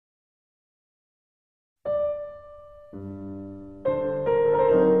This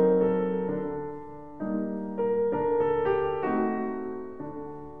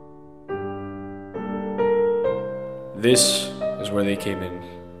is where they came in.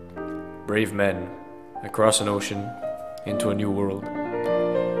 Brave men, across an ocean, into a new world.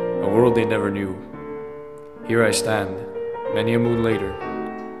 A world they never knew. Here I stand, many a moon later,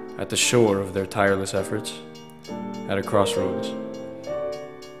 at the shore of their tireless efforts, at a crossroads.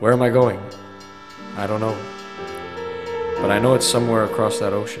 Where am I going? I don't know. But I know it's somewhere across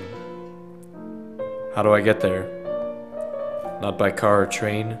that ocean. How do I get there? Not by car or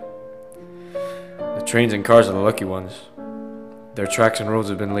train. The trains and cars are the lucky ones. Their tracks and roads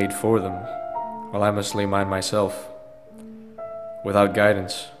have been laid for them, while I must lay mine myself, without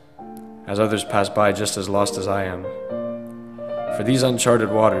guidance, as others pass by just as lost as I am. For these uncharted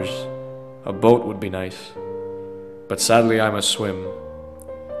waters, a boat would be nice, but sadly I must swim.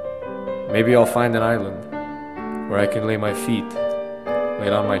 Maybe I'll find an island, where I can lay my feet,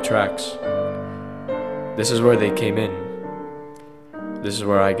 laid on my tracks. This is where they came in. This is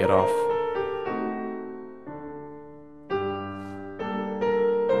where I get off.